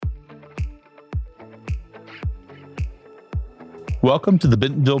Welcome to the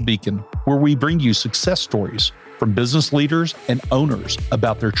Bentonville Beacon, where we bring you success stories from business leaders and owners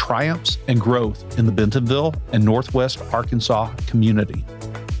about their triumphs and growth in the Bentonville and Northwest Arkansas community.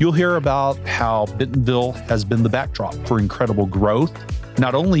 You'll hear about how Bentonville has been the backdrop for incredible growth,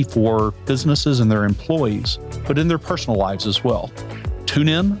 not only for businesses and their employees, but in their personal lives as well. Tune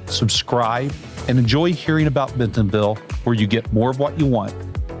in, subscribe, and enjoy hearing about Bentonville, where you get more of what you want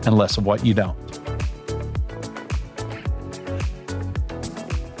and less of what you don't.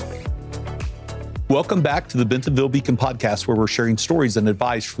 Welcome back to the Bentonville Beacon podcast, where we're sharing stories and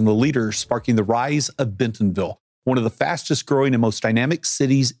advice from the leaders sparking the rise of Bentonville, one of the fastest growing and most dynamic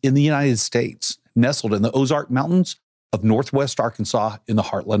cities in the United States, nestled in the Ozark Mountains of Northwest Arkansas in the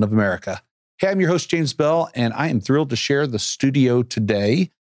heartland of America. Hey, I'm your host, James Bell, and I am thrilled to share the studio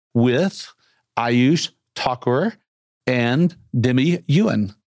today with Aayush, Thakur, and Deme,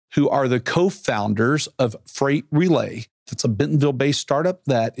 Yuan, who are the co-founders of FR8relay. It's a Bentonville-based startup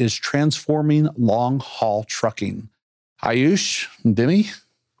that is transforming long-haul trucking. Aayush and Deme,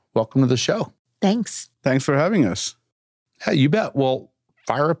 welcome to the show. Thanks. Thanks for having us. Hey, you bet. Well,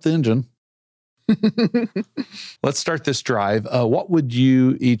 fire up the engine. Let's start this drive. What would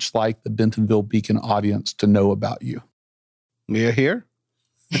you each like the Bentonville Beacon audience to know about you? We are here.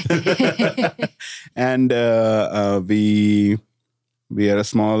 And we are a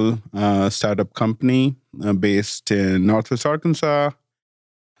small startup company based in Northwest Arkansas.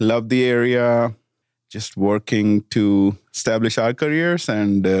 Love the area. Just working to establish our careers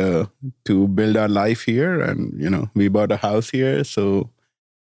and to build our life here. And, we bought a house here, so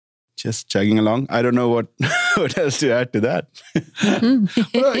just chugging along. I don't know what else to add to that.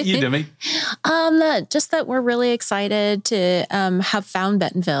 What about you, Deme? Just that we're really excited to have found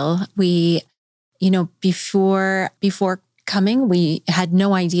Bentonville. We, before coming, we had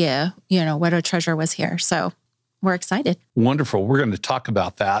no idea, what a treasure was here. So we're excited. Wonderful. We're going to talk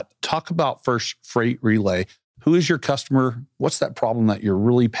about that. Talk about first FR8relay. Who is your customer? What's that problem that you're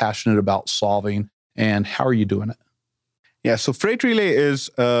really passionate about solving? And how are you doing it? Yeah, so FR8relay is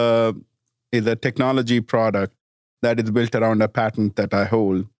a technology product that is built around a patent that I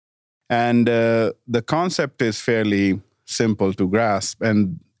hold. And the concept is fairly simple to grasp.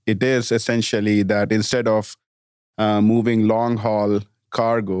 And it is essentially that instead of moving long-haul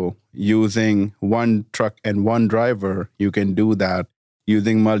cargo using one truck and one driver, you can do that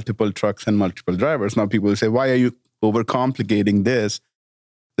using multiple trucks and multiple drivers. Now, people will say, why are you overcomplicating this?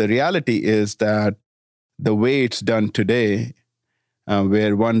 The reality is that the way it's done today,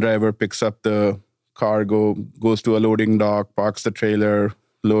 where one driver picks up the cargo, goes to a loading dock, parks the trailer,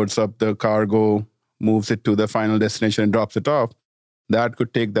 loads up the cargo, moves it to the final destination and drops it off, that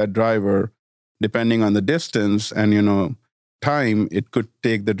could take that driver, depending on the distance and, time, it could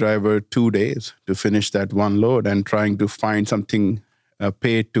take the driver 2 days to finish that one load, and trying to find something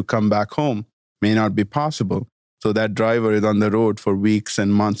paid to come back home may not be possible. So that driver is on the road for weeks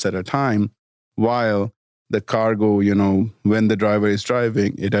and months at a time, while the cargo, when the driver is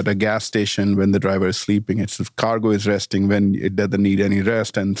driving, it at a gas station when the driver is sleeping. It's the cargo is resting when it doesn't need any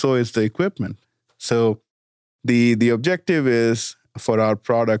rest, and so is the equipment. So the objective is for our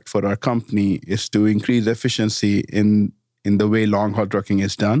product, for our company, is to increase efficiency in the way long-haul trucking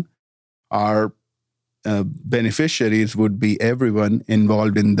is done. Our beneficiaries would be everyone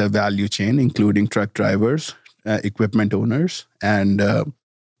involved in the value chain, including truck drivers, equipment owners, and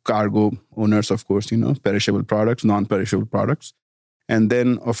cargo owners, of course, perishable products, non-perishable products. And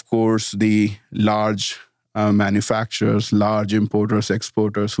then, of course, the large manufacturers, large importers,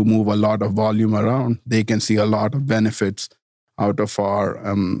 exporters who move a lot of volume around, they can see a lot of benefits out of our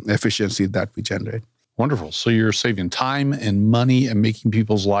efficiency that we generate. Wonderful. So you're saving time and money and making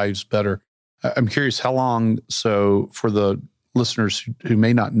people's lives better. I'm curious how long, so for the listeners who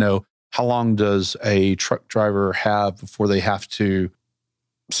may not know, how long does a truck driver have before they have to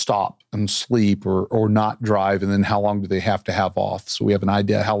stop and sleep or not drive? And then how long do they have to have off? So we have an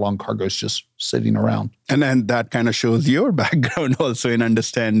idea how long cargo is just sitting around. And then that kind of shows your background also in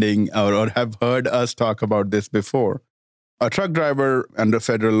understanding or have heard us talk about this before. A truck driver under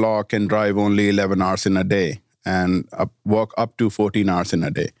federal law can drive only 11 hours in a day and work up to 14 hours in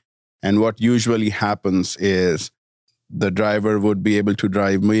a day. And what usually happens is the driver would be able to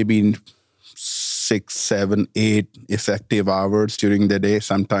drive maybe 6, 7, 8 effective hours during the day.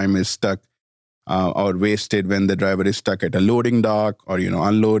 Sometimes is stuck or wasted when the driver is stuck at a loading dock or,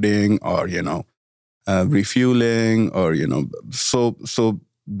 unloading or, refueling or, so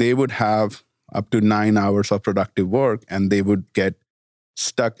they would have up to 9 hours of productive work, and they would get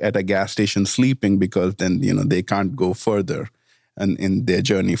stuck at a gas station sleeping because then, they can't go further in their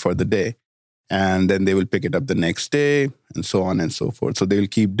journey for the day. and then they will pick it up the next day, and so on and so forth. So they will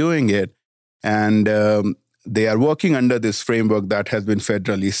keep doing it. And they are working under this framework that has been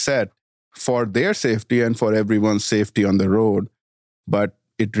federally set for their safety and for everyone's safety on the road. But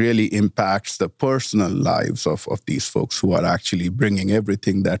it really impacts the personal lives of these folks who are actually bringing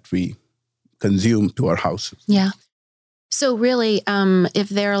everything that we consume to our houses. Yeah. So really, if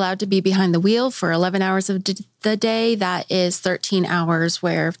they're allowed to be behind the wheel for 11 hours of the day, that is 13 hours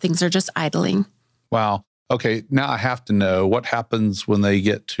where things are just idling. Wow. Okay. Now I have to know what happens when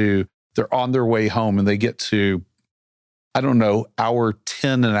they're on their way home and they get to, I don't know, hour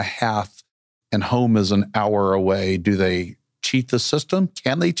 10 and a half and home is an hour away. Do they cheat the system?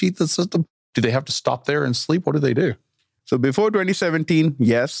 Can they cheat the system? Do they have to stop there and sleep? What do they do? So before 2017,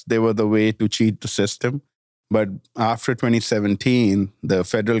 yes, they were the way to cheat the system. But after 2017, the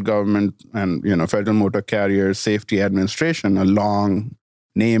federal government and, Federal Motor Carrier Safety Administration, a long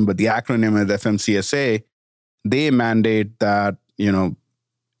name, but the acronym is FMCSA, they mandate that,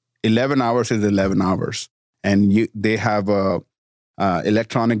 11 hours is 11 hours. And they have a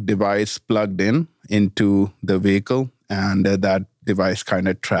electronic device plugged into the vehicle, and that device kind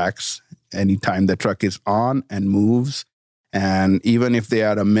of tracks anytime the truck is on and moves. And even if they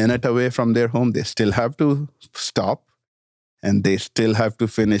are a minute away from their home, they still have to stop, and they still have to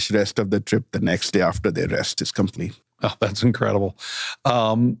finish the rest of the trip the next day after their rest is complete. Oh, that's incredible.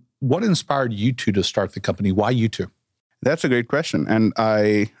 What inspired you two to start the company? Why you two? That's a great question. And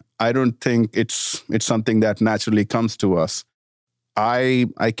I don't think it's something that naturally comes to us. I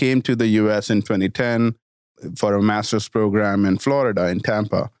came to the US in 2010 for a master's program in Florida, in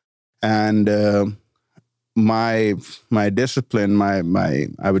Tampa. And my discipline,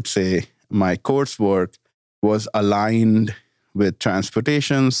 I would say my coursework was aligned with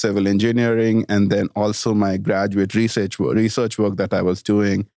transportation, civil engineering, and then also my graduate research work that I was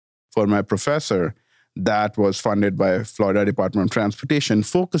doing for my professor that was funded by Florida Department of Transportation,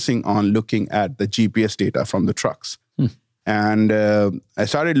 focusing on looking at the GPS data from the trucks. And I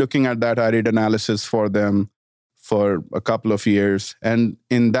started looking at that. I did analysis for them for a couple of years. And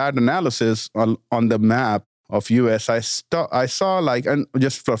in that analysis on the map of US, I saw and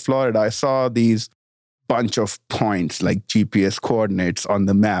just for Florida, I saw these bunch of points like GPS coordinates on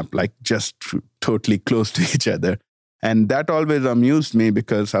the map, like just totally close to each other. And that always amused me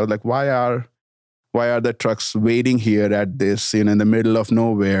because I was like, why are the trucks waiting here at this, in the middle of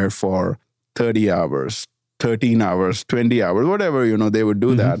nowhere for 30 hours, 13 hours, 20 hours, whatever, they would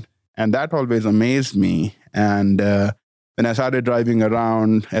do that. And that always amazed me. And when I started driving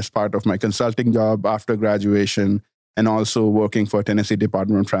around as part of my consulting job after graduation and also working for Tennessee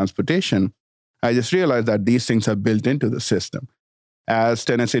Department of Transportation, I just realized that these things are built into the system. As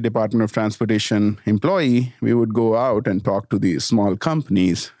Tennessee Department of Transportation employee, we would go out and talk to these small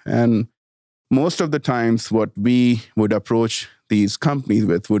companies. And most of the times what we would approach these companies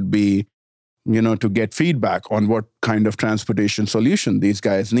with would be, to get feedback on what kind of transportation solution these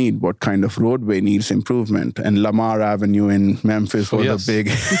guys need, what kind of roadway needs improvement. And Lamar Avenue in Memphis was a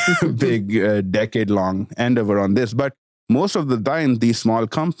big decade-long endeavor on this. But most of the time, these small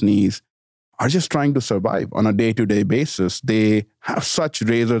companies are just trying to survive on a day-to-day basis. They have such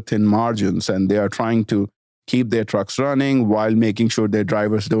razor-thin margins, and they are trying to keep their trucks running while making sure their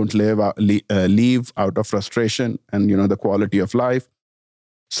drivers don't leave out of frustration and, the quality of life.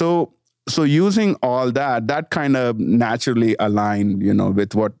 So using all that kind of naturally aligned,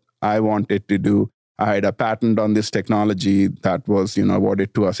 with what I wanted to do. I had a patent on this technology that was,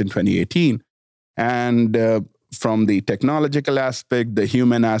 awarded to us in 2018. And from the technological aspect, the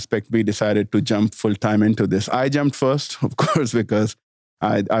human aspect, we decided to jump full-time into this. I jumped first, of course, because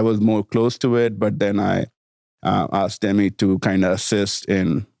I was more close to it. But then I asked Deme to kind of assist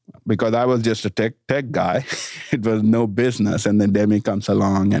because I was just a tech guy. It was no business. And then Deme comes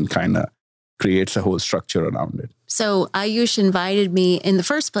along and kind of creates a whole structure around it. So Aayush invited me in the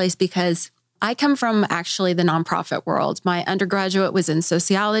first place because I come from actually the nonprofit world. My undergraduate was in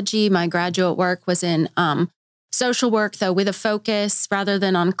sociology. My graduate work was in social work, though with a focus rather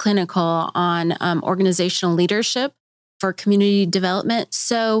than on clinical, on organizational leadership for community development.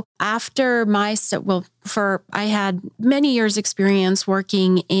 So after I had many years experience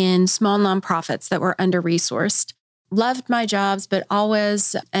working in small nonprofits that were under-resourced. Loved my jobs, but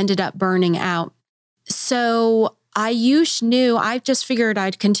always ended up burning out. So Aayush knew, I just figured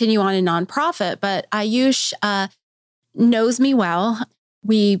I'd continue on in nonprofit, but Aayush knows me well.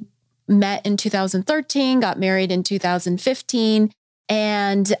 We met in 2013, got married in 2015.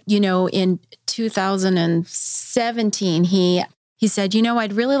 And, in 2017, he said,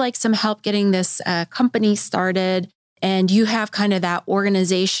 I'd really like some help getting this company started. and you have kind of that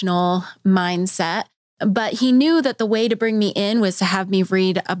organizational mindset. But he knew that the way to bring me in was to have me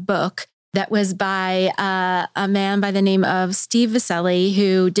read a book that was by a man by the name of Steve Viselli,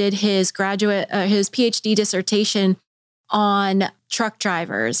 who did his PhD dissertation on truck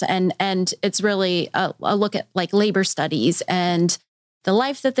drivers. And it's really a look at like labor studies and the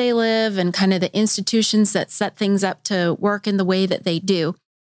life that they live and kind of the institutions that set things up to work in the way that they do.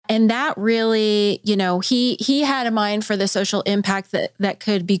 And that really, he had a mind for the social impact that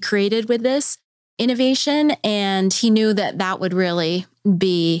could be created with this innovation. And he knew that would really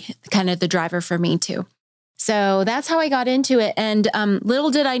be kind of the driver for me too. So that's how I got into it. And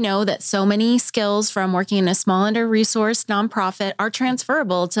little did I know that so many skills from working in a small under-resourced nonprofit are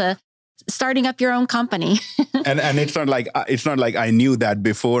transferable to starting up your own company. and it's not like I knew that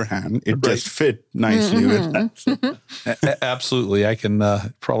beforehand. It just fit nicely with that. Absolutely. I can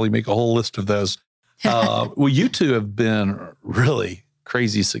probably make a whole list of those. Well, you two have been really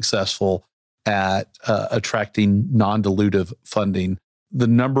crazy successful at attracting non-dilutive funding. The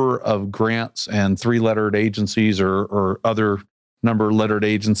number of grants and 3-lettered agencies or other number-lettered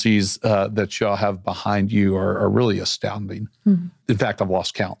agencies that y'all have behind you are really astounding. Mm-hmm. In fact, I've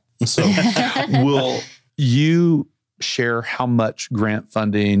lost count. So will you share how much grant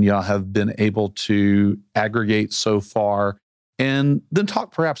funding y'all have been able to aggregate so far? And then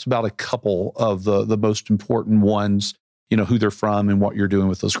talk perhaps about a couple of the most important ones, who they're from and what you're doing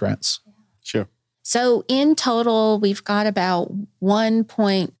with those grants. Sure. So in total, we've got about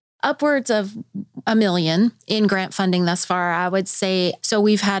upwards of $1 million in grant funding thus far, I would say. So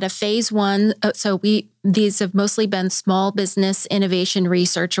we've had a phase 1. These have mostly been small business innovation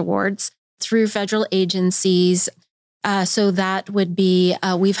research awards through federal agencies. So that would be,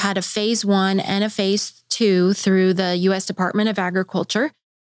 we've had a phase 1 and a phase 2 through the U.S. Department of Agriculture,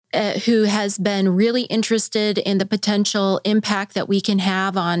 who has been really interested in the potential impact that we can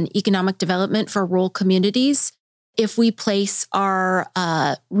have on economic development for rural communities if we place our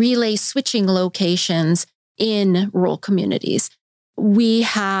relay switching locations in rural communities. We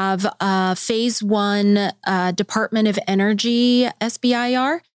have phase 1 Department of Energy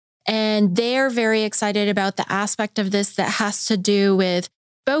SBIR, and they're very excited about the aspect of this that has to do with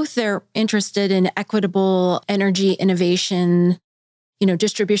both they're interested in equitable energy innovation,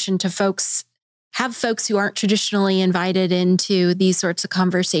 distribution to folks who aren't traditionally invited into these sorts of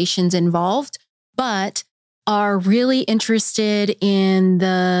conversations involved, but are really interested in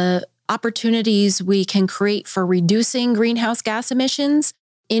the opportunities we can create for reducing greenhouse gas emissions,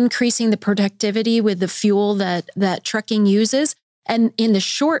 increasing the productivity with the fuel that trucking uses, and in the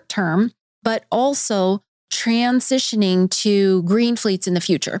short term, but also transitioning to green fleets in the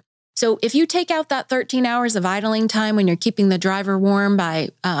future. So if you take out that 13 hours of idling time when you're keeping the driver warm by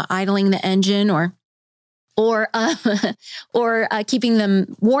idling the engine or keeping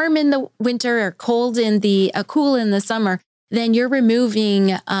them warm in the winter or cool in the summer, then you're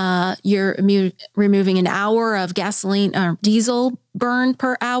removing an hour of gasoline or diesel burn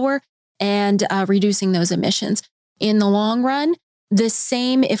per hour and reducing those emissions. In the long run, the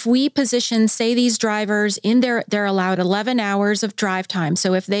same, if we position, say, these drivers they're allowed 11 hours of drive time.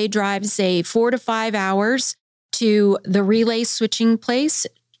 So if they drive, say, 4 to 5 hours to the relay switching place,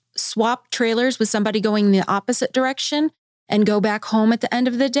 swap trailers with somebody going in the opposite direction and go back home at the end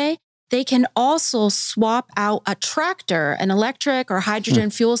of the day, they can also swap out a tractor, an electric or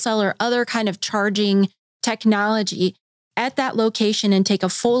hydrogen fuel cell or other kind of charging technology at that location and take a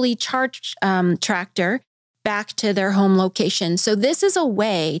fully charged tractor back to their home location. So this is a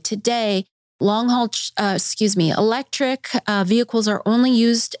way today, electric vehicles are only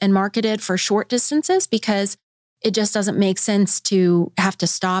used and marketed for short distances because it just doesn't make sense to have to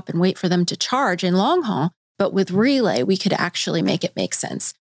stop and wait for them to charge in long haul. But with relay, we could actually make it make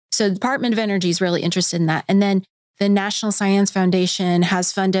sense. So the Department of Energy is really interested in that. And then the National Science Foundation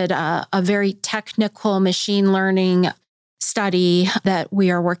has funded a very technical machine learning study that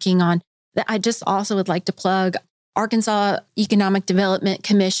we are working on. That I just also would like to plug. Arkansas Economic Development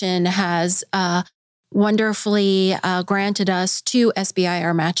Commission has wonderfully granted us 2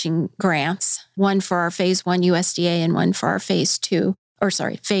 SBIR matching grants, one for our phase 1 USDA and one for our phase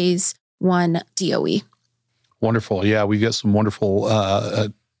 1 DOE. Wonderful. Yeah, we've got some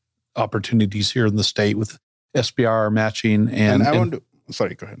wonderful opportunities here in the state with SBIR matching. And I want to,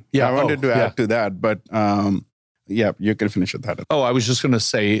 sorry, go ahead. Yeah, I wanted to add to that, but yeah, you can finish with that. Oh, I was just going to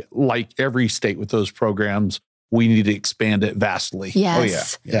say, like every state with those programs, we need to expand it vastly.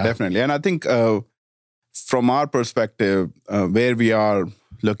 Yes. Oh, yeah, definitely. And I think from our perspective, where we are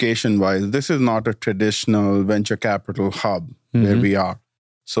location-wise, this is not a traditional venture capital hub where we are.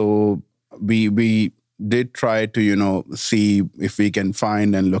 So we did try to, see if we can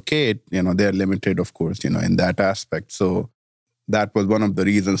find and locate, they're limited, of course, in that aspect. So that was one of the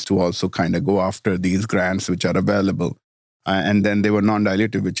reasons to also kind of go after these grants which are available. And then they were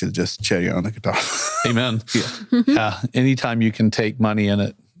non-dilutive, which is just cherry on the guitar. Amen. Yeah. Anytime you can take money and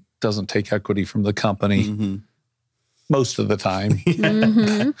it doesn't take equity from the company, most of the time,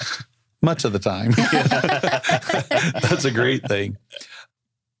 much of the time, that's a great thing.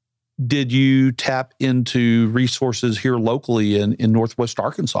 Did you tap into resources here locally in Northwest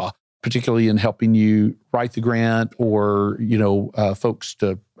Arkansas, particularly in helping you write the grant or, folks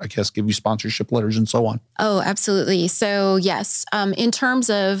to, I guess, give you sponsorship letters and so on? Oh, absolutely. So yes, in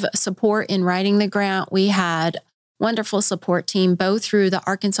terms of support in writing the grant, we had wonderful support team, both through the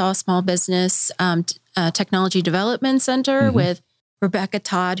Arkansas Small Business Technology Development Center with Rebecca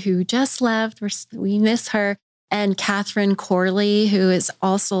Todd, who just left. We miss her. And Catherine Corley, who is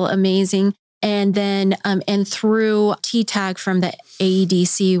also amazing. And then, and through TTAG from the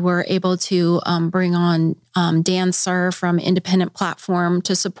AEDC, we're able to bring on Dan Sir from Independent Platform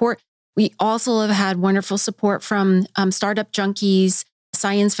to support. We also have had wonderful support from Startup Junkies,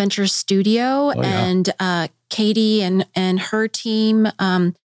 Science Ventures Studio, and Katie and her team.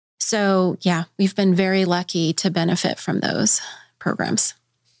 So yeah, we've been very lucky to benefit from those programs.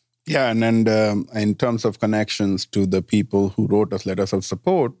 Yeah, and in terms of connections to the people who wrote us letters of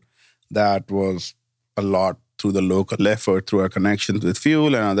support, that was a lot through the local effort, through our connections with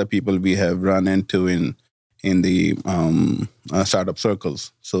Fuel and other people we have run into in the startup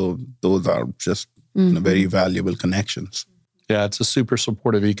circles. So those are just very valuable connections. Yeah, it's a super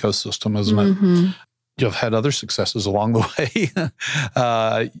supportive ecosystem, isn't it? You've had other successes along the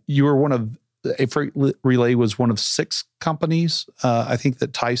way. You were one of FR8relay was one of 6 companies, I think,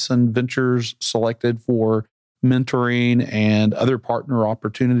 that Tyson Ventures selected for mentoring and other partner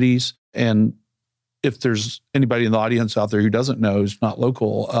opportunities. And if there's anybody in the audience out there who doesn't know, is not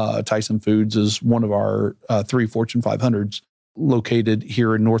local, Tyson Foods is one of our 3 Fortune 500s located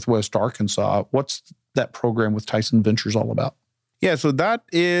here in Northwest Arkansas. What's that program with Tyson Ventures all about? Yeah, so that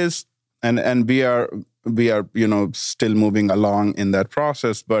is, and we are still moving along in that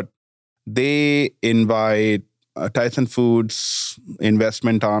process, but they invite Tyson Foods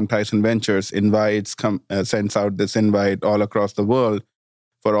investment arm, Tyson Ventures, sends out this invite all across the world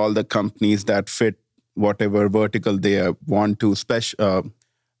for all the companies that fit whatever vertical they want to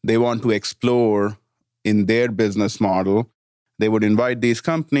explore in their business model. They would invite these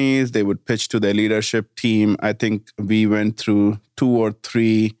companies, they would pitch to their leadership team. I think we went through 2 or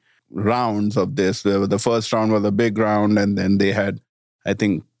 3 rounds of this. The first round was a big round, and then they had, I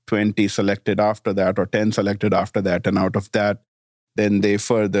think, 20 selected after that or 10 selected after that. And out of that, then they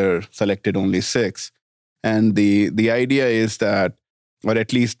further selected only 6. And the idea is that, or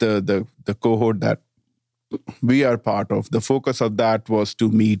at least the cohort that we are part of, the focus of that was to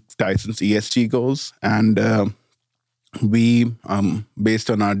meet Tyson's ESG goals. And we, based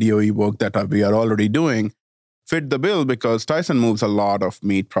on our DOE work that we are already doing, fit the bill because Tyson moves a lot of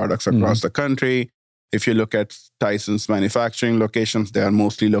meat products across the country. If you look at Tyson's manufacturing locations, they are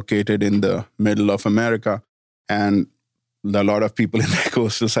mostly located in the middle of America. And a lot of people in the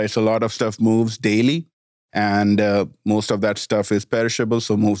coastal sites, a lot of stuff moves daily. And most of that stuff is perishable,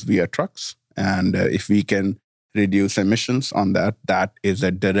 so moves via trucks. And if we can reduce emissions on that, that is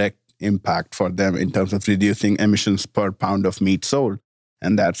a direct impact for them in terms of reducing emissions per pound of meat sold.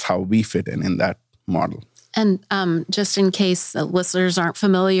 And that's how we fit in that model. And just in case the listeners aren't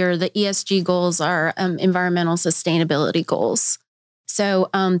familiar, the ESG goals are environmental sustainability goals. So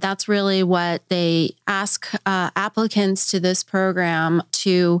that's really what they ask applicants to this program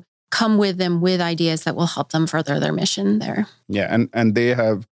to come with them with ideas that will help them further their mission there. Yeah, and they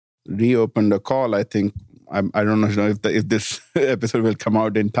have reopened a call. I think, I don't know if this episode will come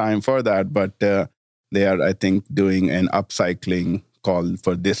out in time for that, but they are, I think, doing an upcycling call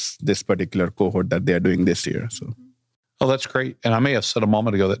for this particular cohort that they're doing this year. So, oh, that's great. And I may have said a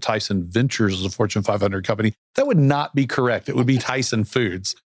moment ago that Tyson Ventures is a Fortune 500 company. That would not be correct. It would be Tyson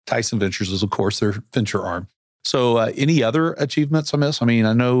Foods. Tyson Ventures is, of course, their venture arm. So any other achievements I miss? I mean,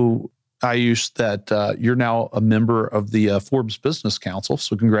 I know, Aayush, that you're now a member of the Forbes Business Council.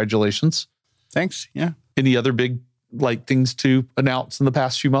 So congratulations. Thanks. Yeah. Any other big things to announce in the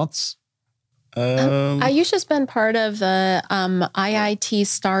past few months? Aayush has been part of the IIT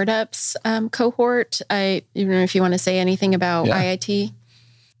startups cohort. I don't know if you want to say anything about IIT.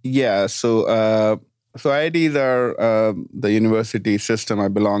 Yeah, so IITs are the university system I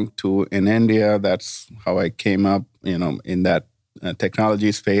belong to in India. That's how I came up, in that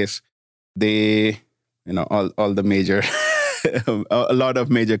technology space. They, all the major a lot of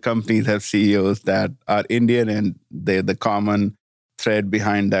major companies have CEOs that are Indian, and the common thread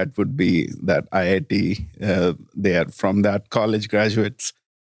behind that would be that IIT, they are from that college graduates.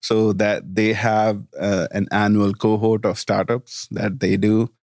 So that they have an annual cohort of startups that they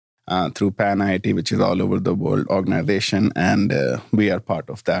do through Pan IIT, which is all over the world organization. And we are part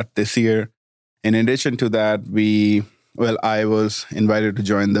of that this year. In addition to that, I was invited to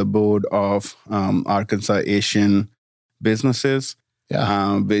join the board of Arkansas Asian Businesses,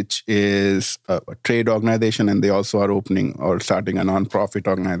 which is a trade organization, and they also are opening or starting a nonprofit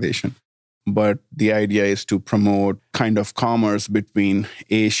organization. But the idea is to promote kind of commerce between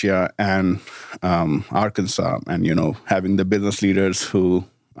Asia and Arkansas, and having the business leaders who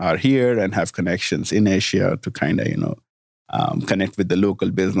are here and have connections in Asia to kind of connect with the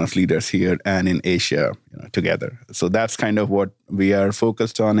local business leaders here and in Asia together. So that's kind of what we are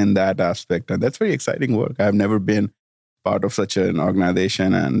focused on in that aspect, and that's very exciting work. I've never been part of such an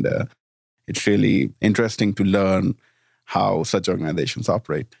organization, and it's really interesting to learn how such organizations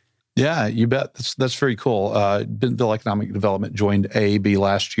operate. Yeah, you bet. That's very cool. Bentonville Economic Development joined AAB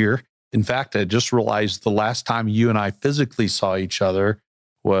last year. In fact, I just realized the last time you and I physically saw each other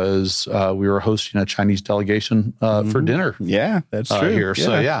was we were hosting a Chinese delegation for dinner. Yeah, that's true. Here. Yeah.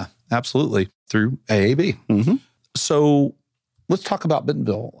 So yeah, absolutely, through AAB. Mm-hmm. So let's talk about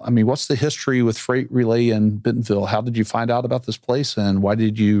Bentonville. I mean, what's the history with Freight Relay in Bentonville? How did you find out about this place, and why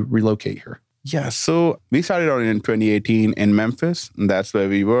did you relocate here? Yeah, so we started out in 2018 in Memphis, and that's where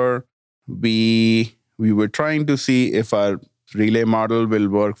we were. We were trying to see if our relay model will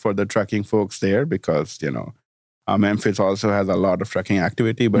work for the trucking folks there, because, Memphis also has a lot of trucking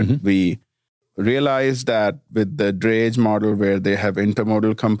activity, but we realized that with the drayage model, where they have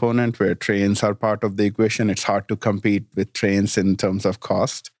intermodal component, where trains are part of the equation, it's hard to compete with trains in terms of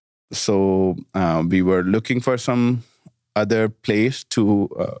cost. So we were looking for some other place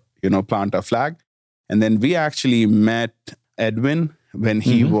to plant a flag. And then we actually met Edwin when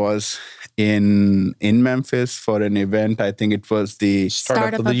he was in Memphis for an event. I think it was the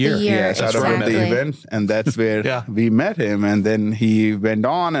Startup of the year. Yeah, startup of the event. And that's where we met him. And then he went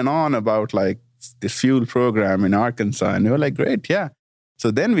on and on about like this fuel program in Arkansas. And we were like, great, yeah.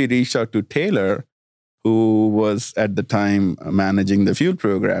 So then we reached out to Taylor, who was at the time managing the fuel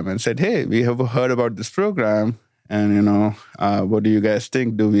program, and said, hey, we have heard about this program. And, what do you guys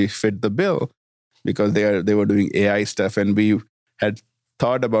think? Do we fit the bill? Because they were doing AI stuff, and we had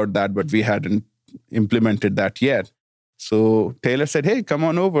thought about that, but we hadn't implemented that yet. So Taylor said, hey, come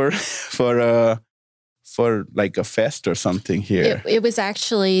on over for like a fest or something here. It was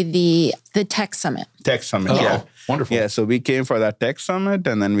actually the Tech Summit. Tech Summit, yeah. Wonderful. Yeah, so we came for that Tech Summit,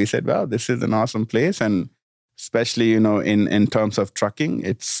 and then we said, wow, this is an awesome place. And especially, in terms of trucking,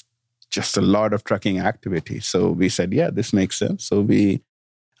 it's just a lot of trucking activity. So we said, yeah, this makes sense. So we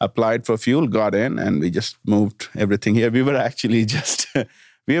applied for fuel, got in, and we just moved everything here. We were actually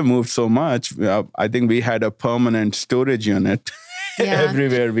we have moved so much. I think we had a permanent storage unit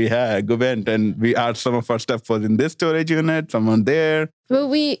everywhere we went, and some of our stuff was in this storage unit, someone there. Well,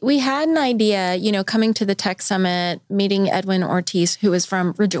 we had an idea, coming to the Tech Summit, meeting Edwin Ortiz, who is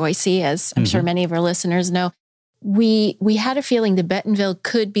from Rejoicey, as I'm sure many of our listeners know. We had a feeling that Bentonville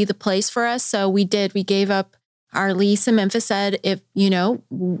could be the place for us. So we gave up our lease in Memphis, said if,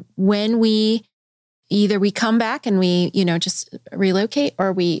 when we come back and we, just relocate,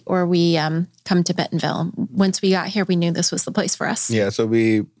 or we come to Bentonville. Once we got here, we knew this was the place for us. Yeah. So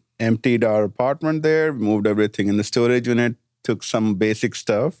we emptied our apartment there, moved everything in the storage unit, took some basic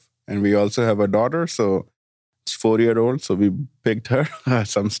stuff. And we also have a daughter. So it's 4-year-old. So we picked her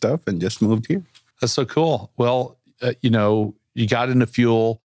some stuff and just moved here. That's so cool. Well, you got into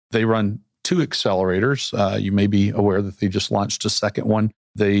fuel. They run 2 accelerators. You may be aware that they just launched a second one.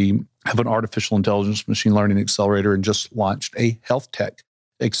 They have an artificial intelligence machine learning accelerator and just launched a health tech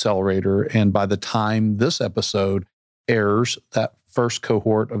accelerator. And by the time this episode airs, that first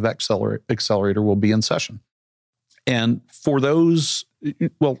cohort of that accelerator will be in session. And for those,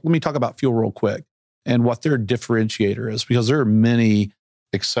 let me talk about fuel real quick and what their differentiator is, because there are many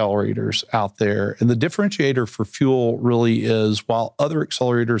accelerators out there. And the differentiator for fuel really is, while other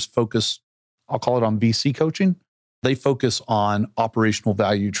accelerators focus, I'll call it on VC coaching, they focus on operational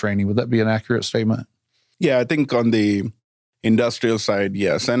value training. Would that be an accurate statement? Yeah, I think on the industrial side,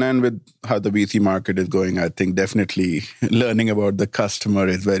 yes. And then with how the VC market is going, I think definitely learning about the customer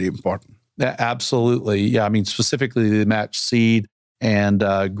is very important. Yeah, absolutely. Yeah, I mean, specifically they match seed and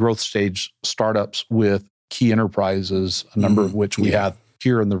growth stage startups with key enterprises, a number of which we have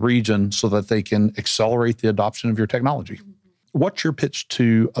here in the region, so that they can accelerate the adoption of your technology. What's your pitch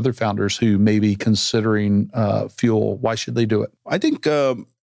to other founders who may be considering fuel? Why should they do it? I think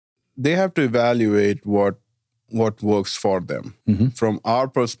they have to evaluate what works for them. Mm-hmm. From our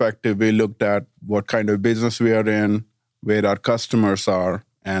perspective, we looked at what kind of business we are in, where our customers are,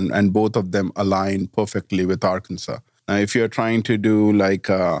 and both of them align perfectly with Arkansas. Now, if you're trying to do like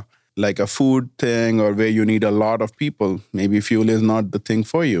a food thing or where you need a lot of people, maybe fuel is not the thing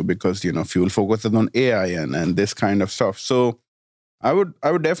for you because, fuel focuses on AI and this kind of stuff. So I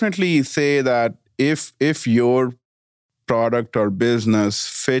would definitely say that if your product or business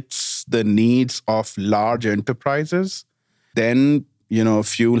fits the needs of large enterprises, then,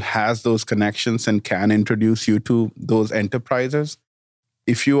 fuel has those connections and can introduce you to those enterprises.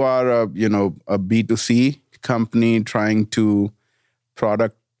 If you are a B2C company trying to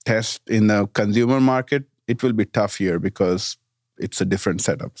product test in the consumer market, it will be tough here because it's a different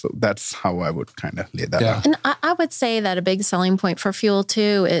setup. So that's how I would kind of lay that out. And I would say that a big selling point for fuel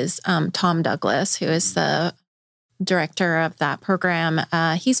too is Tom Douglas, who is the director of that program.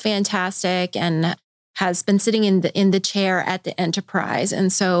 He's fantastic and has been sitting in the chair at the enterprise,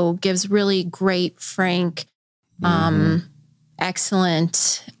 and so gives really great, frank,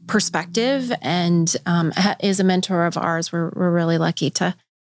 excellent perspective, and is a mentor of ours. We're really lucky to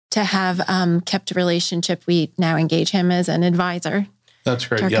have kept a relationship. We now engage him as an advisor. That's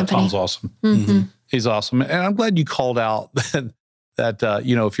great. Yeah, company. Tom's awesome. Mm-hmm. He's awesome. And I'm glad you called out that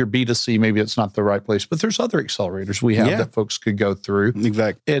if you're B2C, maybe it's not the right place, but there's other accelerators we have that folks could go through.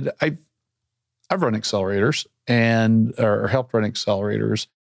 Exactly. And I've run accelerators or helped run accelerators.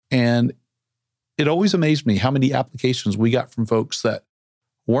 And it always amazed me how many applications we got from folks that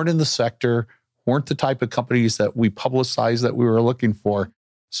weren't in the sector, weren't the type of companies that we publicized that we were looking for.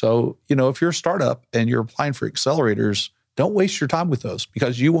 So, if you're a startup and you're applying for accelerators, don't waste your time with those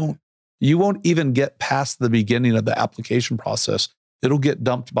because you won't even get past the beginning of the application process. It'll get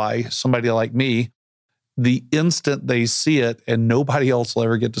dumped by somebody like me the instant they see it, and nobody else will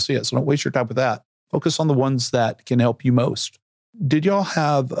ever get to see it. So don't waste your time with that. Focus on the ones that can help you most. Did y'all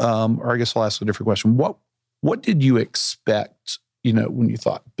have, or I guess I'll ask a different question. What did you expect, when you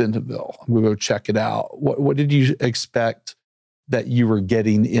thought Bentonville, we'll go check it out. What did you expect that you were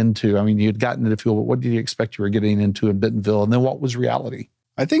getting into? I mean, you had gotten into fuel, but what did you expect you were getting into in Bentonville? And then what was reality?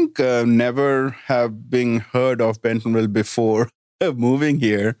 I think never have been heard of Bentonville before moving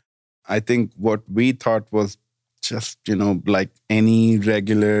here. I think what we thought was just, like any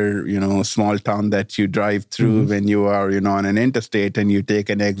regular, small town that you drive through when you are, on an interstate and you take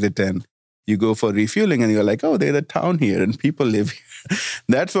an exit and you go for refueling and you're like, oh, there's a town here and people live here.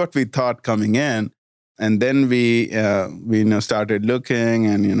 That's what we thought coming in. And then we started looking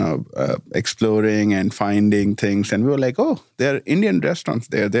and, exploring and finding things. And we were like, oh, there are Indian restaurants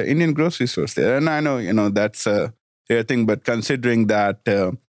there. There are Indian grocery stores there. And I know, that's a rare thing. But considering that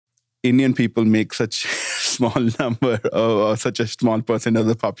Indian people make such a small number or such a small percent of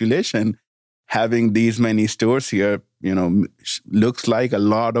the population, having these many stores here, looks like a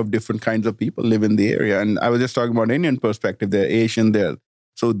lot of different kinds of people live in the area. And I was just talking about Indian perspective. They're Asian there.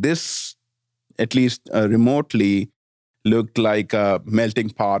 So this, at least remotely, looked like a melting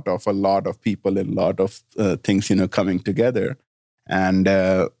pot of a lot of people and a lot of things, coming together. And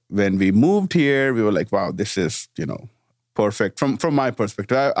when we moved here, we were like, wow, this is, perfect. From my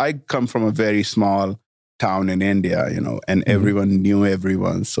perspective, I come from a very small town in India, and everyone knew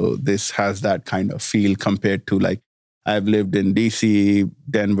everyone. So this has that kind of feel compared to like, I've lived in DC,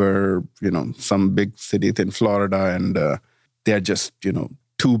 Denver, some big cities in Florida, and they're just,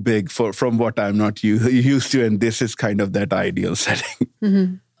 too big from what I'm not used to. And this is kind of that ideal setting.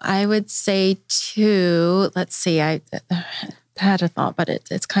 Mm-hmm. I would say too, let's see, I had a thought, but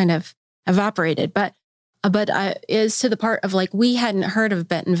it's kind of evaporated. But is to the part of like, we hadn't heard of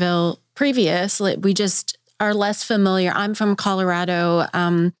Bentonville previously. We just are less familiar. I'm from Colorado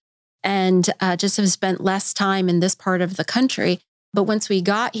and just have spent less time in this part of the country. But once we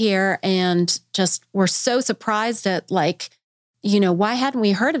got here and just were so surprised at like, why hadn't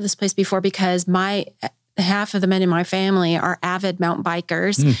we heard of this place before? Because half of the men in my family are avid mountain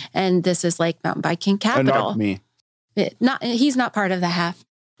bikers, and this is like mountain biking capital. Not me. He's not part of the half.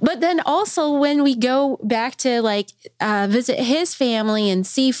 But then also when we go back to like visit his family and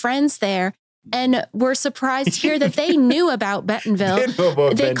see friends there, and we're surprised here that they knew about Bentonville.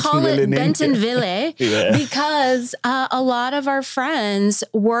 They call it Bentonville because a lot of our friends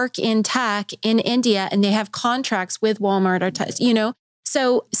work in tech in India and they have contracts with Walmart or,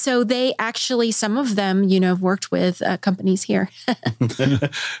 so they actually, some of them, have worked with companies here.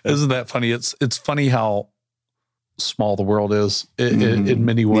 Isn't that funny? It's funny how small the world is in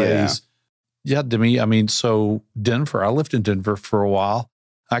many ways. Yeah, Deme. I mean, so Denver, I lived in Denver for a while.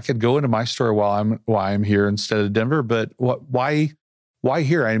 I could go into my story why I'm here instead of Denver, but why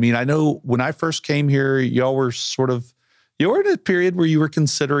here? I mean, I know when I first came here, y'all were you were in a period where you were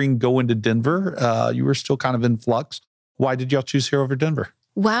considering going to Denver. You were still kind of in flux. Why did y'all choose here over Denver?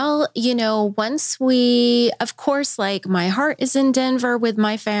 Well, once of course, like my heart is in Denver with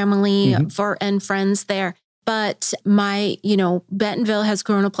my family and friends there. But Bentonville has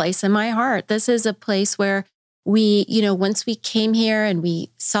grown a place in my heart. This is a place where we, once we came here and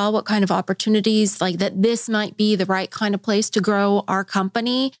we saw what kind of opportunities, like that this might be the right kind of place to grow our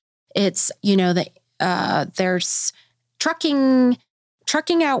company. It's, there's trucking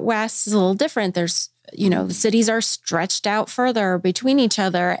out west is a little different. There's, the cities are stretched out further between each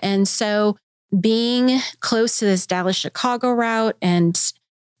other. And so being close to this Dallas-Chicago route, and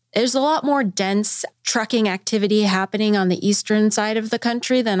there's a lot more dense trucking activity happening on the eastern side of the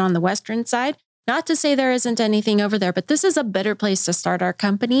country than on the western side. Not to say there isn't anything over there, but this is a better place to start our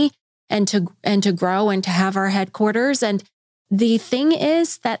company and to grow and to have our headquarters. And the thing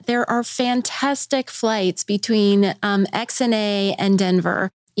is that there are fantastic flights between XNA and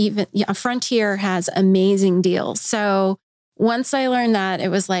Denver. Even Frontier has amazing deals. So once I learned that, it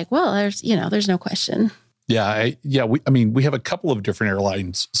was like, well, there's no question. Yeah. We have a couple of different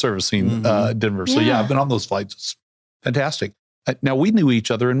airlines servicing Denver. So I've been on those flights. It's fantastic. Now we knew each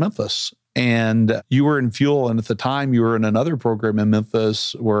other in Memphis, and you were in fuel. And at the time you were in another program in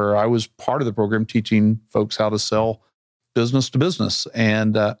Memphis where I was part of the program teaching folks how to sell business to business.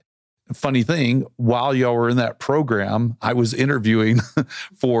 And funny thing, while y'all were in that program, I was interviewing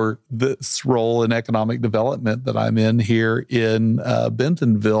for this role in economic development that I'm in here in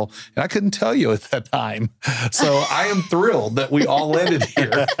Bentonville. And I couldn't tell you at that time. So I am thrilled that we all landed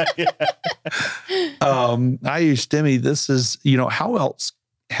here. Aayush, Deme, this is, how else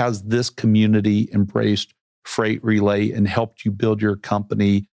has this community embraced Freight Relay and helped you build your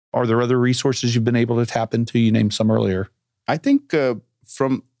company? Are there other resources you've been able to tap into? You named some earlier. I think as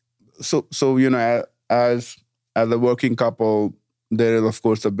a working couple, there is, of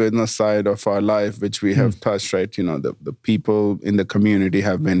course, the business side of our life, which we have touched, right? The people in the community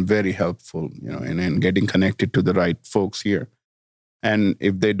have been very helpful, in getting connected to the right folks here. And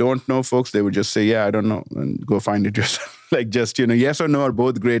if they don't know folks, they would just say, yeah, I don't know, and go find it yourself. Like just, yes or no are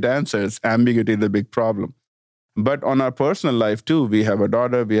both great answers. Ambiguity is a big problem. But on our personal life too, we have a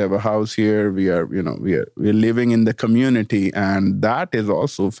daughter, we have a house here, we're living in the community, and that is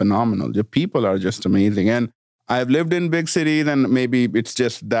also phenomenal. The people are just amazing. And I've lived in big cities, and maybe it's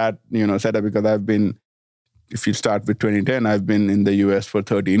just that, setup because I've been, if you start with 2010, I've been in the US for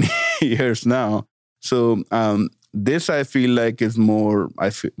 13 years now. So this I feel like is more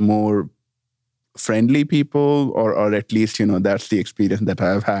friendly people, or at least, that's the experience that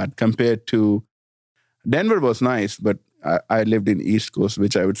I've had compared to Denver was nice, but I lived in East Coast,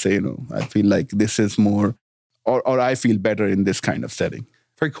 which I would say, I feel like this is more, or I feel better in this kind of setting.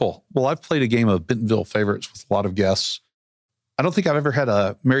 Very cool. Well, I've played a game of Bentonville favorites with a lot of guests. I don't think I've ever had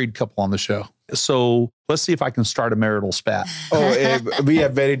a married couple on the show. So let's see if I can start a marital spat. We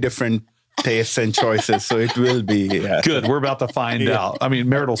have very different tastes and choices, so it will be. Yeah. Good. We're about to find out. I mean,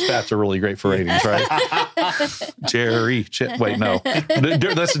 marital spats are really great for ratings, right? Wait, no.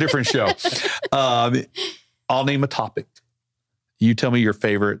 That's a different show. I'll name a topic. You tell me your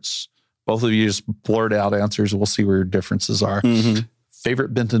favorites. Both of you just blurt out answers. We'll see where your differences are. Mm-hmm.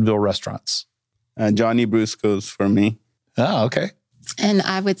 Favorite Bentonville restaurants? Johnny Brusco's for me. Oh, okay. And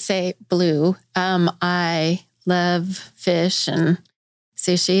I would say Blue. I love fish and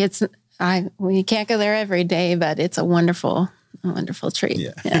sushi. We can't go there every day, but it's a wonderful treat.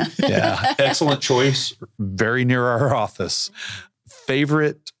 Yeah. Excellent choice. Very near our office.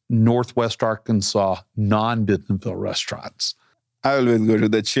 Favorite Northwest Arkansas non-Bentonville restaurants? I always go to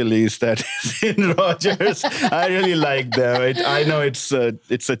the Chili's that is in Rogers. I really like them. I know it's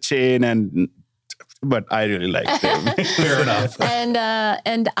a chain, but I really like them. Fair enough.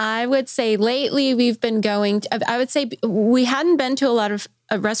 And I would say lately we've been going. I would say we hadn't been to a lot of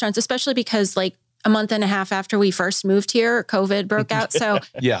restaurants, especially because like a month and a half after we first moved here, COVID broke out. So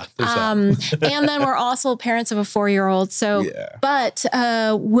yeah, and then we're also parents of a 4-year-old. So, but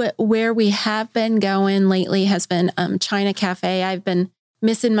where we have been going lately has been China Cafe. I've been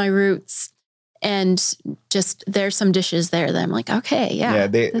missing my roots, and just there's some dishes there that I'm like, okay,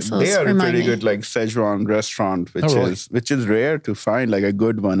 they are a pretty good like Szechuan restaurant, which is rare to find like a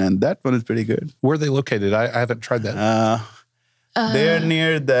good one, and that one is pretty good. Where are they located? I haven't tried that. They're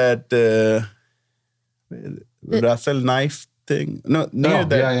near that. Russell knife thing. No, near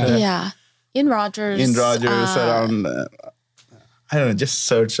that. Yeah. In Rogers. Around. I don't know, just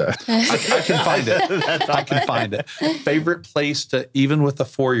search. I can find it. I can find it. Favorite place to, even with a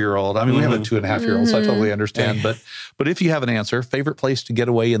 4-year-old. I mean, we have a 2.5-year-old, so I totally understand. But if you have an answer, favorite place to get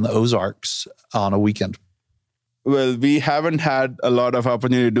away in the Ozarks on a weekend. Well, we haven't had a lot of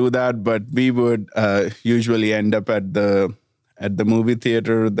opportunity to do that, but we would usually end up at the movie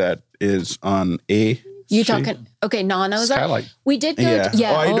theater that is on A. You talking, okay, non-Ozark? Skylight. We did go, Oh,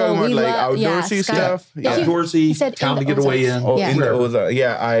 are you talking about like outdoorsy stuff? Yeah. Outdoorsy, town to get away in. Oh, in the Ozark.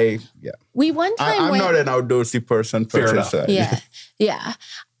 Yeah, We one time I'm not an outdoorsy person. Fair enough. Yeah.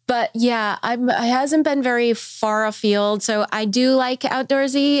 But yeah, I hasn't been very far afield. So I do like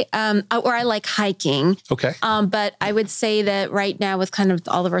outdoorsy, or I like hiking. Okay. But I would say that right now with kind of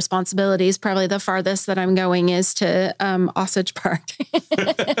all the responsibilities, probably the farthest that I'm going is to Osage Park.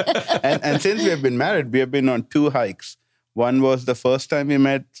 and since we have been married, we have been on 2 hikes. One was the first time we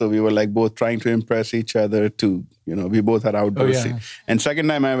met, so we were like both trying to impress each other to, we both are outdoorsy. And second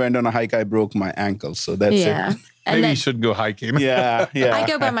time I went on a hike, I broke my ankle. So that's it. Maybe you shouldn't go hiking. Yeah. I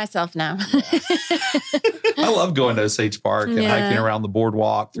go by myself now. I love going to Osage Park and hiking around the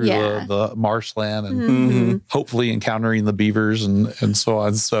boardwalk through the marshland and hopefully encountering the beavers and so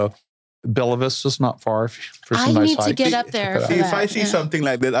on. So Bella Vista's not far for some nice hikes. I need to get up there. See, if I see something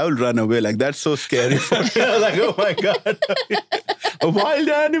like that, I will run away. Like, that's so scary for me. Like, oh my God. A wild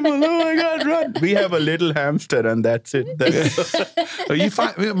animal. Oh my God, run. We have a little hamster and that's it.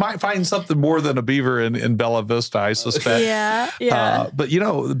 You might find something more than a beaver in Bella Vista, I suspect. Yeah. But,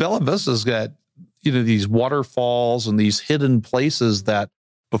 Bella Vista's got, these waterfalls and these hidden places that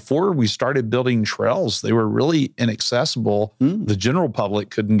before we started building trails, they were really inaccessible. The general public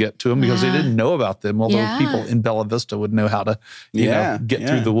couldn't get to them because they didn't know about them. Although people in Bella Vista would know how to, get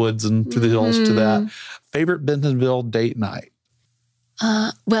through the woods and through the hills to that. Favorite Bentonville date night?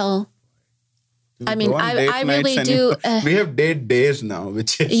 Well, I mean, I really do. We have date days now,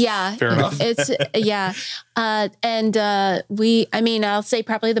 which is fair enough. It's and I'll say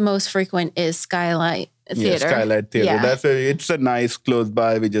probably the most frequent is Skylight Theater. Yeah, Skylight Theater. It's a nice close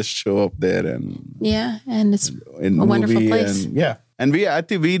by. We just show up there and and it's a wonderful place. And I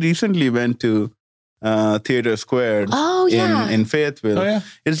think we recently went to Theater Square. In Fayetteville. Oh, yeah.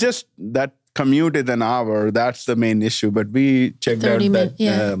 It's just that commute is an hour. That's the main issue. But we checked out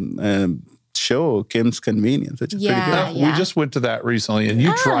that show, Kim's Convenience, which is pretty good. We just went to that recently, and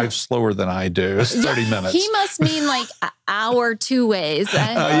you drive slower than I do. It's 30 minutes. He must mean like an hour 2 ways.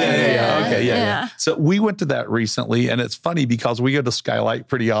 Okay. So we went to that recently, and it's funny because we go to Skylight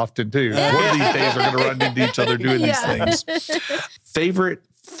pretty often too. One of these days we're going to run into each other doing these things. Favorite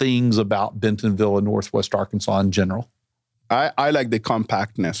things about Bentonville and Northwest Arkansas in general? I like the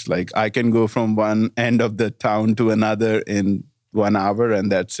compactness. Like, I can go from one end of the town to another in 1 hour, and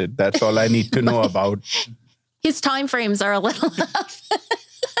that's it. That's all I need to know about. His time frames are a little off.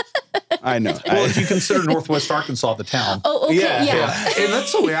 I know. Well, if you consider Northwest Arkansas the town. Oh, okay. Yeah. And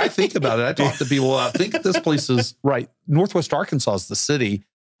that's the way I think about it. I talk to people, I think this place is right. Northwest Arkansas is the city,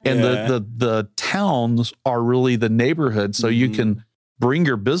 and the towns are really the neighborhood. So you can bring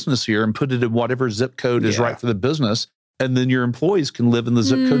your business here and put it in whatever zip code is right for the business. And then your employees can live in the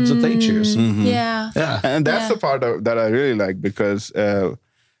zip codes that they choose. Yeah. And that's the part that I really like because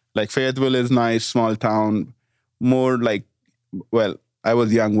like Fayetteville is nice, small town, more like, well, I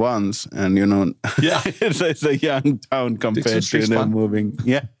was young once and, it's a young town compared to moving.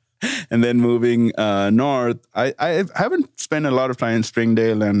 Yeah. And then moving north. I haven't spent a lot of time in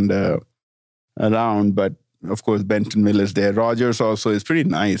Springdale and around, but of course, Bentonville is there. Rogers also is pretty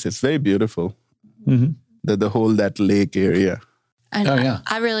nice. It's very beautiful. The whole that lake area.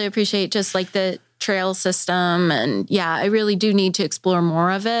 I really appreciate just like the trail system. And I really do need to explore more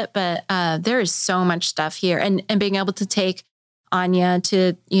of it. But there is so much stuff here. And being able to take Anya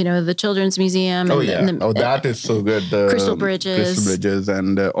to, the Children's Museum. That is so good. The Crystal Bridges.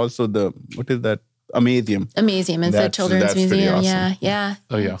 And also what is that? Amazium. It's the Children's Museum. Awesome. Yeah.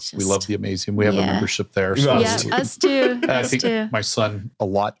 Oh, yeah. We love the Amazium. We have a membership there. So us too. I think my son a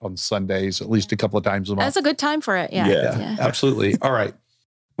lot on Sundays, at least a couple of times a month. That's a good time for it. Yeah. Absolutely. All right.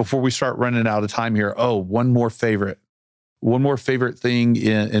 Before we start running out of time here, one more favorite thing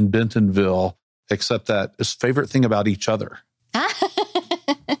in Bentonville, except that is favorite thing about each other.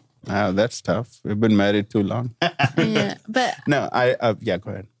 That's tough. We've been married too long. But no,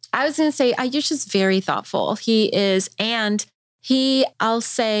 go ahead. I was going to say, Aayush is very thoughtful. He is, and I'll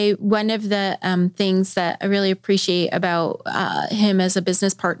say one of the things that I really appreciate about him as a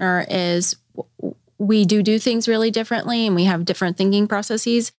business partner is we do things really differently and we have different thinking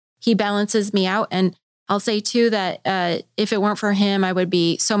processes. He balances me out. And I'll say too that if it weren't for him, I would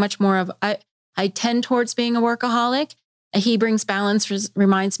be so much more of, I tend towards being a workaholic. He brings balance,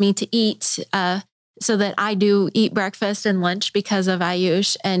 reminds me to eat, so that I do eat breakfast and lunch because of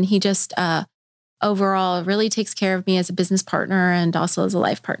Aayush. And he just overall really takes care of me as a business partner and also as a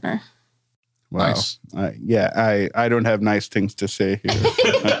life partner. Wow. Nice. I don't have nice things to say here.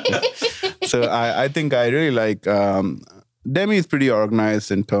 So I think I really like, Deme is pretty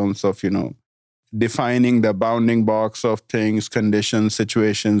organized in terms of, defining the bounding box of things, conditions,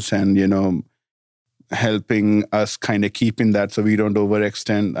 situations, and, helping us kind of keep in that so we don't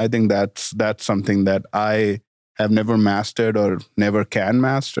overextend. I think that's something that I have never mastered or never can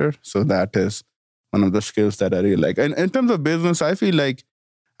master. So that is one of the skills that I really like. And in terms of business, I feel like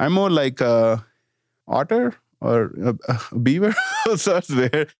I'm more like a otter or a beaver. So it's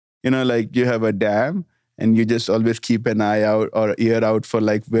where, like you have a dam and you just always keep an eye out or ear out for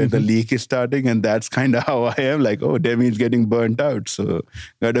like where the leak is starting. And that's kind of how I am, like, oh, Deme is getting burnt out. So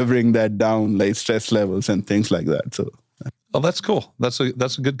got to bring that down, like stress levels and things like that. So, oh, that's cool. That's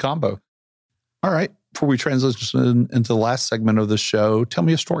a good combo. All right. Before we transition into the last segment of the show, tell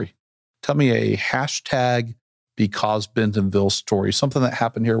me a story. Tell me a hashtag because Bentonville story, something that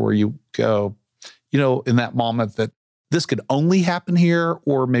happened here where you go, in that moment that this could only happen here,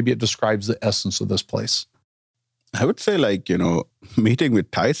 or maybe it describes the essence of this place. I would say meeting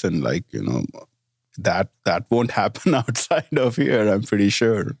with Tyson, that won't happen outside of here, I'm pretty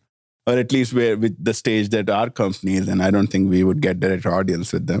sure. Or at least with the stage that our company is, and I don't think we would get direct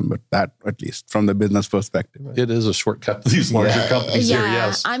audience with them, but that, at least from the business perspective. It is a shortcut to these larger companies here,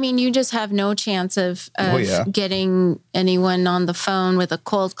 yes. I mean, you just have no chance of getting anyone on the phone with a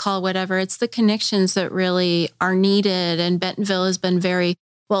cold call, whatever. It's the connections that really are needed. And Bentonville has been very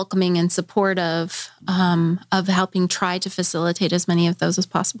welcoming and supportive of helping try to facilitate as many of those as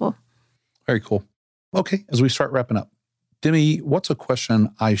possible. Very cool. Okay, as we start wrapping up, Deme, what's a question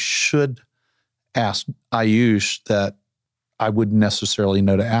I should ask Aayush that I wouldn't necessarily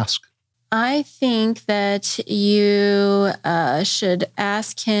know to ask? I think that you should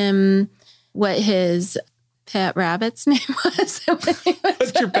ask him what his pet rabbit's name was.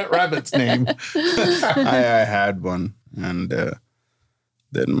 What's your pet rabbit's name? I had one, and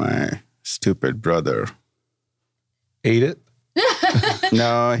then my stupid brother ate it?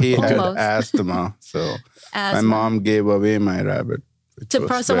 No, he had asthma, so my mom gave away my rabbit.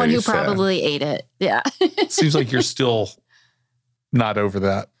 To someone who probably ate it. Yeah. Seems like you're still not over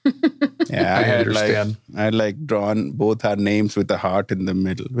that. Yeah, I understand. I had drawn both our names with a heart in the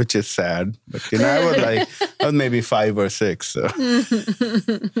middle, which is sad. But I was maybe 5 or 6. So.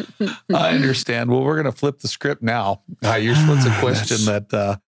 I understand. Well, we're going to flip the script now. Aayush, what's a question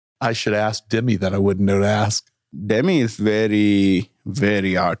that I should ask Deme that I wouldn't know to ask? Deme is very,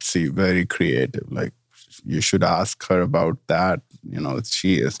 very artsy, very creative. You should ask her about that.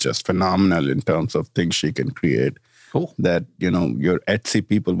 She is just phenomenal in terms of things she can create. Cool. That, your Etsy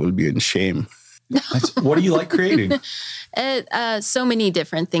people will be in shame. What do you like creating? So many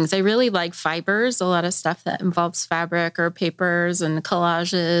different things. I really like fibers, a lot of stuff that involves fabric or papers and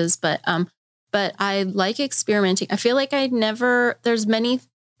collages. But I like experimenting. I feel like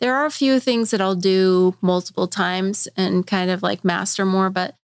there are a few things that I'll do multiple times and kind of master more,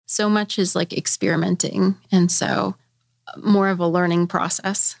 but so much is experimenting. And so more of a learning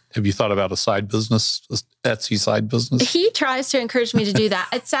process. Have you thought about a side business, Etsy side business? He tries to encourage me to do that.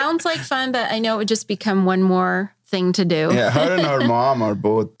 It sounds like fun, but I know it would just become one more thing to do. Yeah, her and her mom are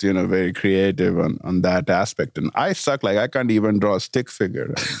both, very creative on that aspect. And I suck. I can't even draw a stick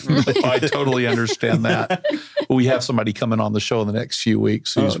figure. I totally understand that. We have somebody coming on the show in the next few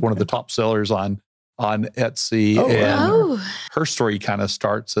weeks who's one of the top sellers on Etsy. Her story kind of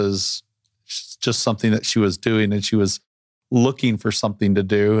starts as just something that she was doing, and she was looking for something to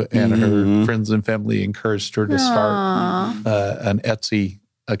do, and her friends and family encouraged her to start an Etsy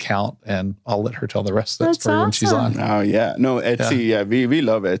account, and I'll let her tell the rest of that story when she's on. Oh, yeah. No, Etsy, yeah, we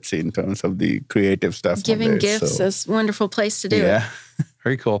love Etsy in terms of the creative stuff. Giving gifts is a wonderful place to do it.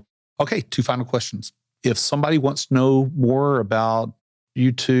 Very cool. Okay, 2 final questions. If somebody wants to know more about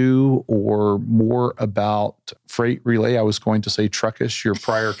you two or more about Freight Relay, I was going to say Truckish, your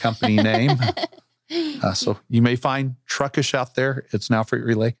prior company name. So you may find Truckish out there. It's now Freight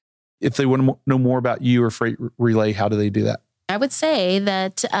Relay. If they want to know more about you or Freight Relay, how do they do that? I would say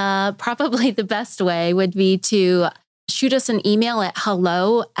that probably the best way would be to shoot us an email at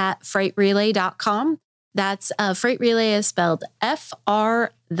hello@freightrelay.com. That's Freight Relay is spelled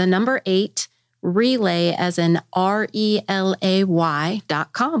FR8 relay as in RELAY.com.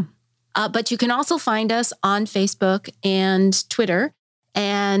 But you can also find us on Facebook and Twitter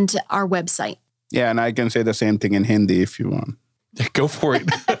and our website. Yeah, and I can say the same thing in Hindi if you want. Go for it.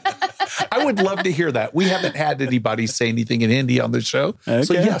 I would love to hear that. We haven't had anybody say anything in Hindi on the show. Okay.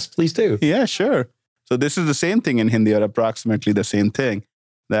 So yes, please do. Yeah, sure. So this is the same thing in Hindi, or approximately the same thing.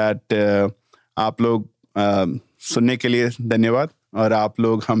 That आप लोग सुनने के लिए धन्यवाद, और आप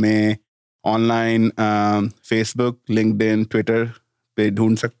लोग हमें ऑनलाइन फेसबुक, लिंक्डइन, ट्विटर पे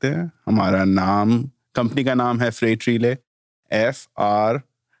ढूंढ सकते हैं. हमारा नाम, कंपनी का नाम है फ्रेट रिले,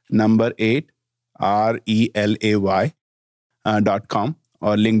 FR8relay.com,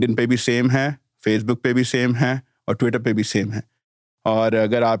 और लिंक्डइन पे भी सेम है, फेसबुक पे भी सेम है, और ट्विटर पे भी सेम है. और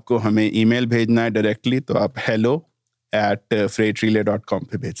अगर आपको हमें ईमेल भेजना है डायरेक्टली, तो आप hello@freightrelay.com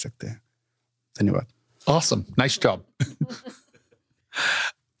पे भेज सकते हैं. धन्यवाद. Awesome. Nice job.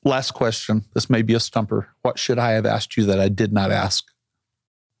 Last question. This may be a stumper. What should I have asked you that I did not ask?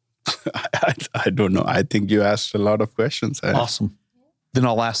 I don't know. I think you asked a lot of questions. Awesome. Then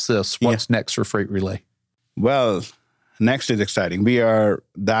I'll ask this. What's next for Freight Relay? Well, next is exciting. We are,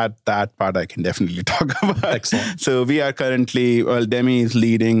 that part I can definitely talk about. Excellent. So we are currently, Deme is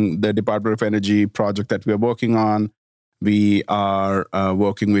leading the Department of Energy project that we are working on. We are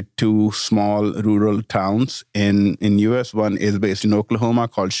working with 2 small rural towns in US. One is based in Oklahoma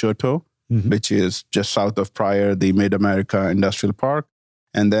called Choteau, which is just south of Pryor, the Mid-America Industrial Park.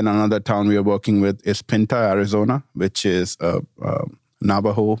 And then another town we are working with is Pinta, Arizona, which is a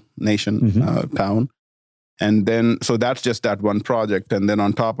Navajo Nation town. And then, so that's just that one project. And then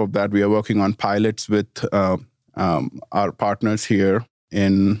on top of that, we are working on pilots with our partners here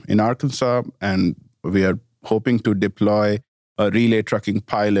in Arkansas. And we are hoping to deploy a relay trucking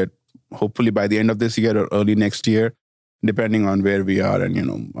pilot, hopefully by the end of this year or early next year, depending on where we are and,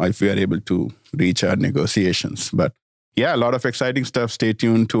 if we are able to reach our negotiations. But yeah, a lot of exciting stuff. Stay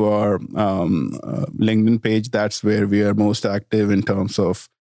tuned to our LinkedIn page. That's where we are most active in terms of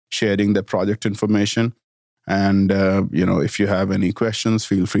sharing the project information. And, if you have any questions,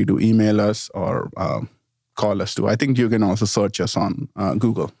 feel free to email us or call us too. I think you can also search us on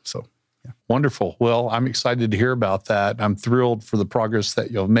Google. So, yeah. Wonderful. Well, I'm excited to hear about that. I'm thrilled for the progress that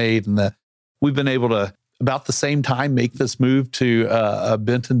you've made and that we've been able to, about the same time, make this move to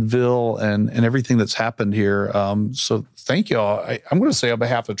Bentonville and everything that's happened here. So thank y'all. I'm going to say on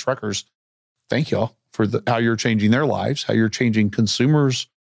behalf of truckers, thank y'all for how you're changing their lives, how you're changing consumers'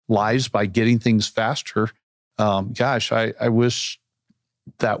 lives by getting things faster. I wish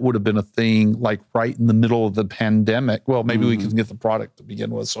that would have been a thing like right in the middle of the pandemic. Well, maybe we can get the product to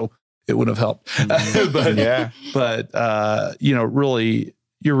begin with, so it would have helped. Really,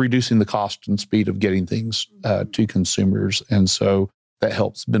 you're reducing the cost and speed of getting things to consumers. And so that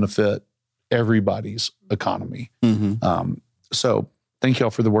helps benefit everybody's economy. So thank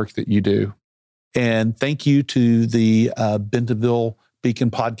y'all for the work that you do. And thank you to the Bentonville Beacon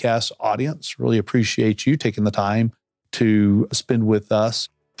podcast audience. Really appreciate you taking the time to spend with us.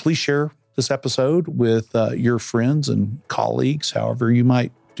 Please share this episode with your friends and colleagues, however you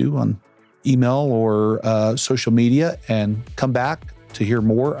might do on email or social media, and come back to hear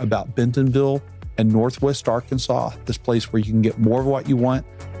more about Bentonville and Northwest Arkansas, this place where you can get more of what you want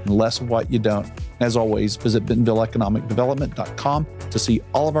and less of what you don't. As always, visit BentonvilleEconomicDevelopment.com to see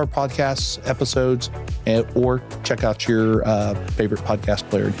all of our podcasts, episodes, or check out your favorite podcast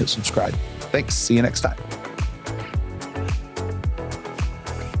player and hit subscribe. Thanks. See you next time.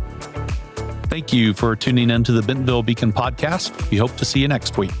 Thank you for tuning in to the Bentonville Beacon podcast. We hope to see you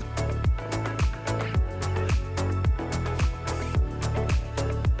next week.